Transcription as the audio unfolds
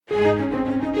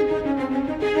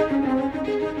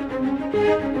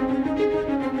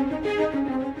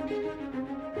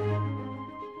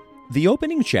The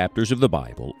opening chapters of the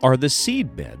Bible are the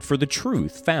seedbed for the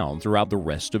truth found throughout the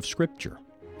rest of Scripture.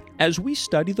 As we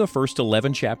study the first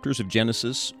 11 chapters of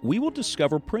Genesis, we will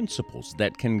discover principles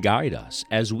that can guide us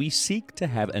as we seek to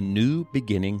have a new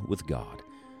beginning with God.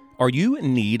 Are you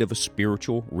in need of a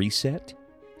spiritual reset?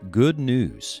 Good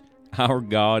news. Our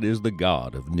God is the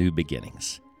God of new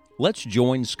beginnings. Let's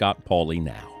join Scott Pauley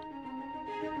now.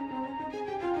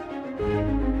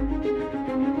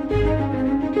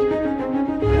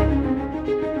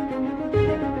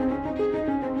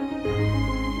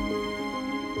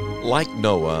 Like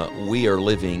Noah, we are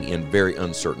living in very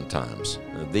uncertain times.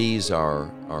 These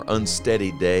are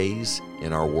unsteady days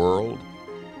in our world,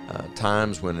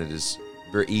 times when it is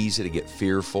very easy to get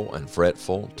fearful and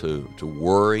fretful, to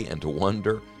worry and to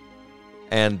wonder.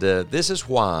 And this is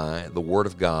why the Word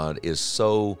of God is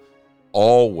so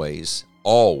always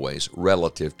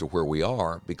relative to where we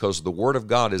are, because the Word of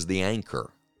God is the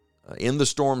anchor. In the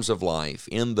storms of life,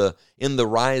 in the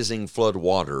rising flood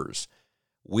waters,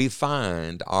 we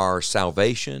find our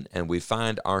salvation and we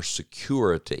find our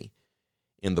security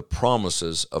in the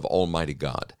promises of Almighty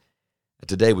God.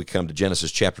 Today we come to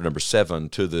Genesis chapter number 7,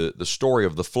 to the story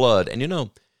of the flood.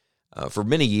 And for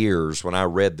many years when I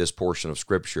read this portion of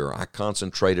Scripture, I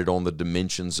concentrated on the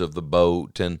dimensions of the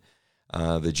boat and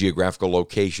the geographical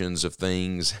locations of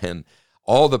things and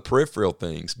all the peripheral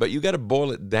things. But you got to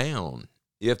boil it down.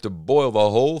 You have to boil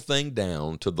the whole thing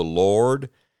down to the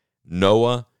Lord,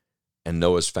 Noah, and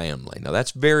Noah's family. Now, that's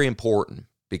very important,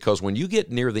 because when you get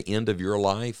near the end of your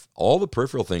life, all the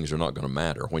peripheral things are not going to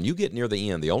matter. When you get near the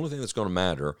end, the only thing that's going to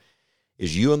matter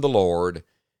is you and the Lord,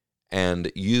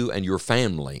 and you and your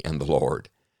family and the Lord.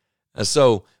 And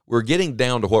so we're getting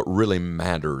down to what really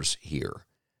matters here.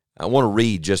 I want to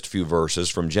read just a few verses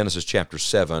from Genesis chapter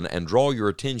 7 and draw your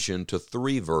attention to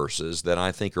 3 verses that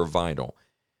I think are vital.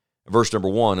 Verse number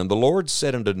 1, "And the Lord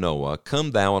said unto Noah,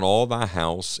 Come thou and all thy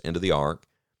house into the ark,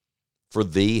 for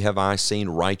thee have I seen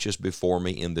righteous before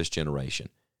me in this generation.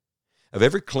 Of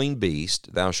every clean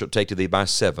beast thou shalt take to thee by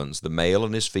sevens, the male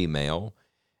and his female,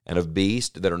 and of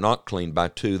beasts that are not clean by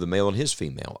 2, the male and his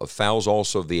female. Of fowls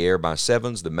also of the air by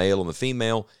sevens, the male and the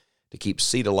female, to keep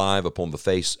seed alive upon the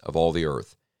face of all the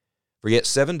earth. For yet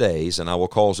 7 days, and I will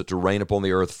cause it to rain upon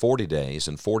the earth 40 days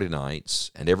and 40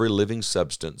 nights, and every living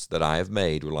substance that I have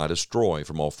made will I destroy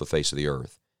from off the face of the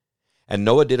earth. And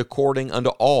Noah did according unto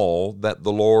all that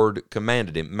the Lord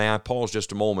commanded him." May I pause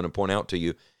just a moment and point out to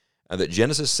you that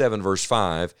Genesis 7 verse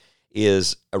 5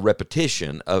 is a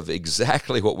repetition of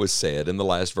exactly what was said in the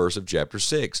last verse of chapter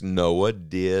 6. Noah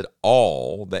did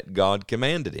all that God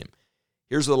commanded him.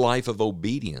 Here's the life of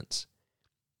obedience.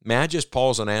 May I just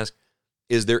pause and ask,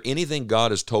 is there anything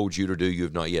God has told you to do you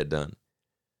have not yet done?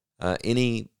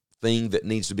 Anything that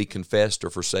needs to be confessed or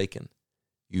forsaken?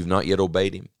 You've not yet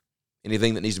obeyed him.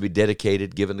 Anything that needs to be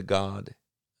dedicated, given to God?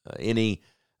 Any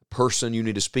person you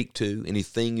need to speak to?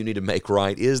 Anything you need to make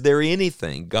right? Is there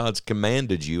anything God's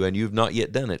commanded you and you've not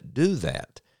yet done it? Do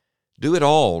that. Do it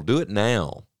all. Do it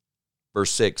now. Verse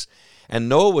 6, "And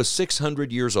Noah was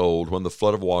 600 years old when the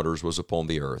flood of waters was upon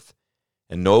the earth.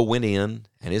 And Noah went in,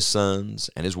 and his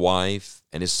sons, and his wife,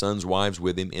 and his sons' wives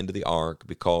with him into the ark,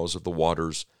 because of the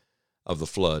waters of the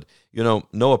flood."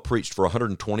 Noah preached for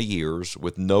 120 years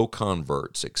with no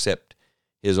converts except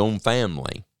his own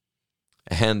family.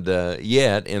 And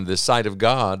yet, in the sight of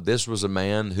God, this was a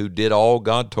man who did all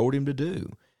God told him to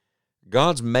do.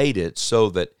 God's made it so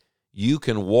that you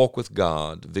can walk with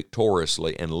God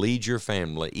victoriously and lead your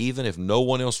family, even if no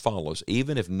one else follows,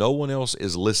 even if no one else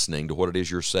is listening to what it is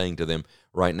you're saying to them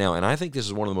right now. And I think this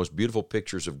is one of the most beautiful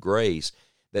pictures of grace,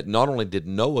 that not only did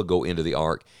Noah go into the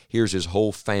ark, here's his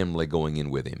whole family going in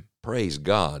with him. Praise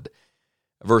God.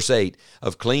 Verse 8,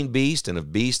 "Of clean beasts and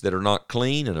of beasts that are not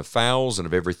clean, and of fowls and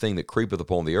of everything that creepeth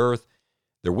upon the earth,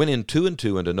 there went in 2 and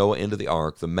 2 unto Noah into the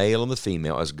ark, the male and the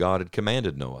female, as God had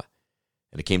commanded Noah.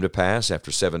 And it came to pass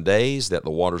after 7 days that the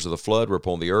waters of the flood were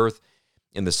upon the earth.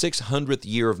 In the 600th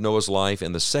year of Noah's life,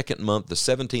 in the 2nd month, the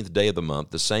 17th day of the month,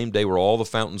 the same day were all the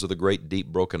fountains of the great deep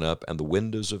broken up, and the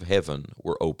windows of heaven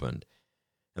were opened.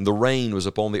 And the rain was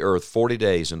upon the earth 40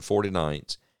 days and 40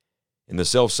 nights. In the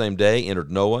selfsame day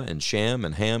entered Noah, and Shem,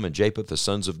 and Ham, and Japheth, the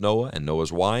sons of Noah, and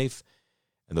Noah's wife,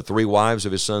 and the 3 wives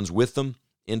of his sons with them,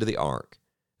 into the ark.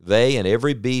 They and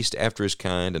every beast after his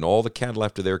kind, and all the cattle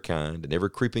after their kind, and every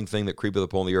creeping thing that creepeth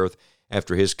upon the earth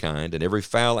after his kind, and every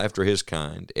fowl after his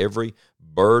kind, every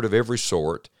bird of every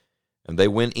sort. And they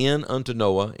went in unto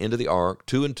Noah into the ark,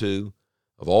 2 and 2,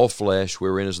 of all flesh,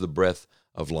 wherein is the breath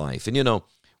of life." And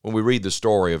when we read the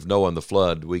story of Noah and the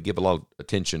flood, we give a lot of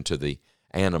attention to the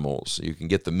animals. You can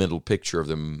get the mental picture of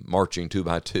them marching 2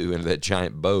 by 2 into that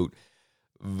giant boat.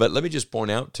 But let me just point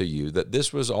out to you that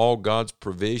this was all God's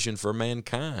provision for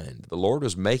mankind. The Lord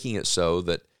was making it so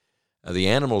that the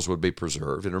animals would be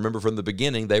preserved. And remember, from the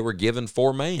beginning, they were given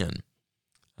for man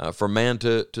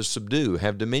to subdue,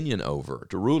 have dominion over,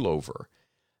 to rule over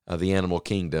the animal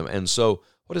kingdom. And so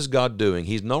what is God doing?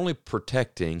 He's not only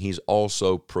protecting, He's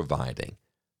also providing.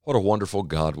 What a wonderful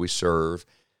God we serve,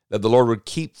 that the Lord would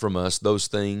keep from us those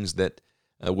things that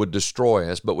would destroy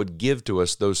us, but would give to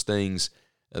us those things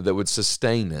that would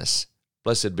sustain us.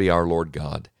 Blessed be our Lord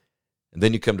God. And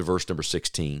then you come to verse number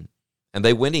 16. And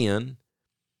they went in,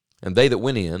 and they that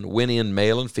went in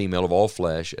male and female of all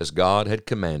flesh, as God had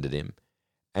commanded him,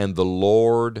 and the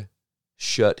Lord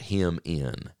shut him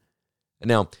in.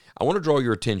 Now, I want to draw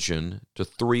your attention to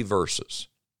 3 verses.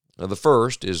 Now, the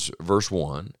first is verse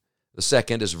 1, the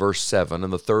second is verse 7,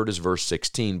 and the third is verse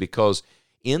 16, because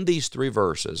in these 3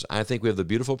 verses, I think we have the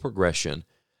beautiful progression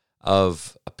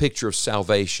of a picture of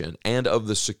salvation and of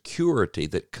the security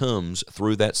that comes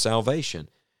through that salvation.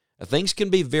 Things can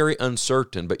be very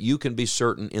uncertain, but you can be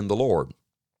certain in the Lord.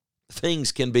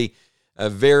 Things can be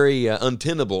very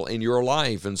untenable in your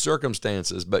life and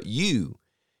circumstances, but you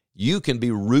can be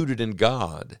rooted in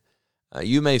God.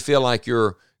 You may feel like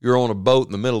you're on a boat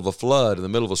in the middle of a flood, in the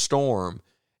middle of a storm,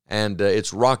 and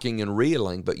it's rocking and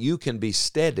reeling, but you can be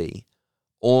steady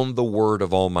on the word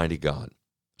of Almighty God.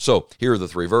 So here are the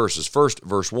 3 verses. First,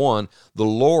 verse 1, the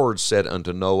Lord said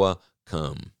unto Noah,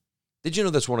 come. Did you know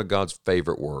that's one of God's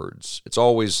favorite words? It's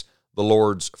always the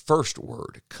Lord's first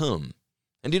word, come.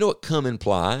 And do you know what come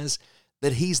implies?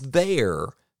 That He's there.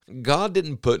 God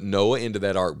didn't put Noah into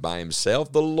that ark by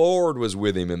himself. The Lord was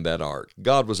with him in that ark.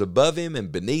 God was above him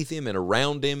and beneath him and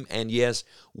around him and, yes,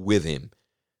 with him.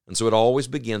 And so it always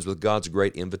begins with God's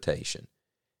great invitation.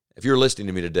 If you're listening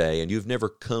to me today and you've never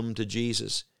come to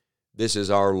Jesus, this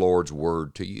is our Lord's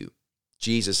word to you.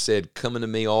 Jesus said, come unto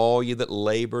me, all you that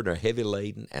labor and are heavy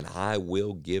laden, and I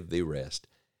will give thee rest.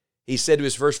 He said to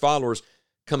his first followers,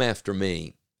 come after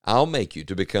me. I'll make you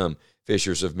to become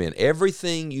fishers of men.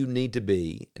 Everything you need to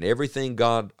be and everything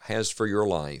God has for your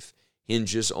life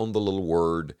hinges on the little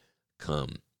word,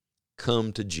 come.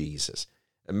 Come to Jesus.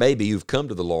 And maybe you've come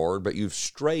to the Lord, but you've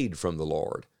strayed from the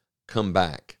Lord. Come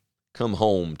back. Come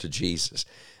home to Jesus.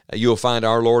 You'll find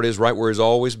our Lord is right where He's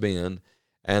always been,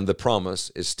 and the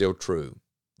promise is still true.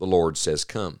 The Lord says,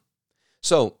 come.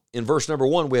 So, in verse number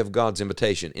 1, we have God's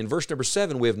invitation. In verse number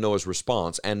 7, we have Noah's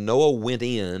response. And Noah went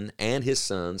in, and his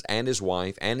sons, and his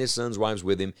wife, and his sons' wives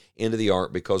with him, into the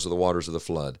ark because of the waters of the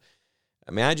flood.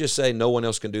 May I just say, no one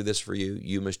else can do this for you.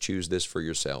 You must choose this for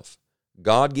yourself.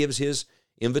 God gives His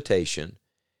invitation,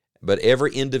 but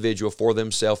every individual for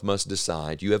themselves must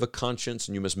decide. You have a conscience,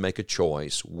 and you must make a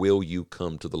choice. Will you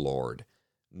come to the Lord?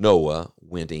 Noah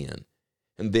went in.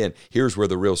 And then, here's where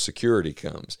the real security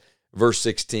comes. Verse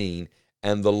 16,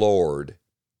 and the Lord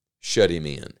shut him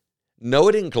in.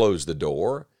 Noah didn't close the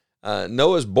door.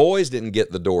 Noah's boys didn't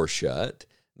get the door shut.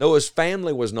 Noah's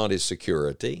family was not his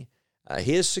security.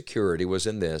 His security was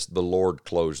in this: the Lord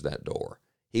closed that door.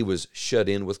 He was shut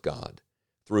in with God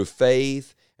through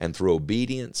faith and through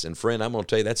obedience. And friend, I'm going to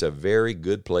tell you, that's a very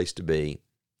good place to be.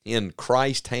 In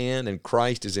Christ's hand, and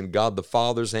Christ is in God the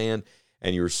Father's hand,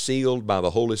 and you're sealed by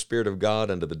the Holy Spirit of God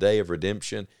unto the day of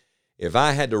redemption. If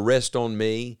I had to rest on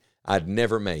me, I'd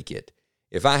never make it.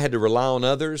 If I had to rely on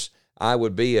others, I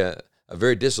would be a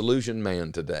very disillusioned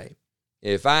man today.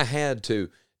 If I had to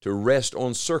rest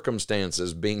on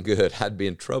circumstances being good, I'd be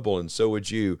in trouble, and so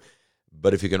would you.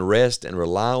 But if you can rest and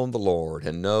rely on the Lord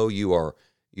and know you are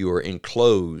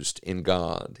enclosed in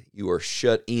God, you are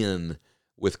shut in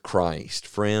with Christ,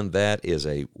 friend, that is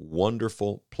a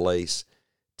wonderful place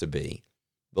to be.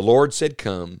 The Lord said,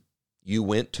 come, you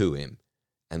went to Him,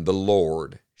 and the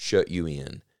Lord shut you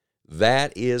in.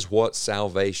 That is what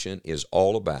salvation is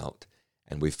all about,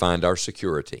 and we find our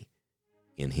security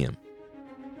in Him.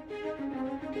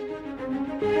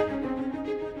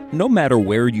 No matter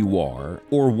where you are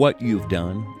or what you've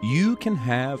done, you can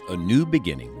have a new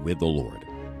beginning with the Lord.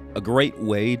 A great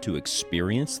way to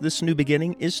experience this new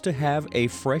beginning is to have a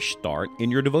fresh start in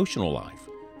your devotional life.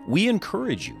 We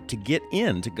encourage you to get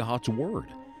into God's Word.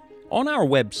 On our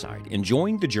website,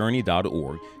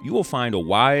 enjoyingthejourney.org, you will find a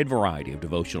wide variety of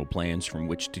devotional plans from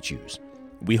which to choose.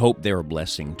 We hope they're a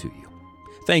blessing to you.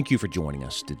 Thank you for joining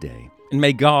us today, and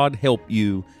may God help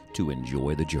you to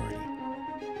enjoy the journey.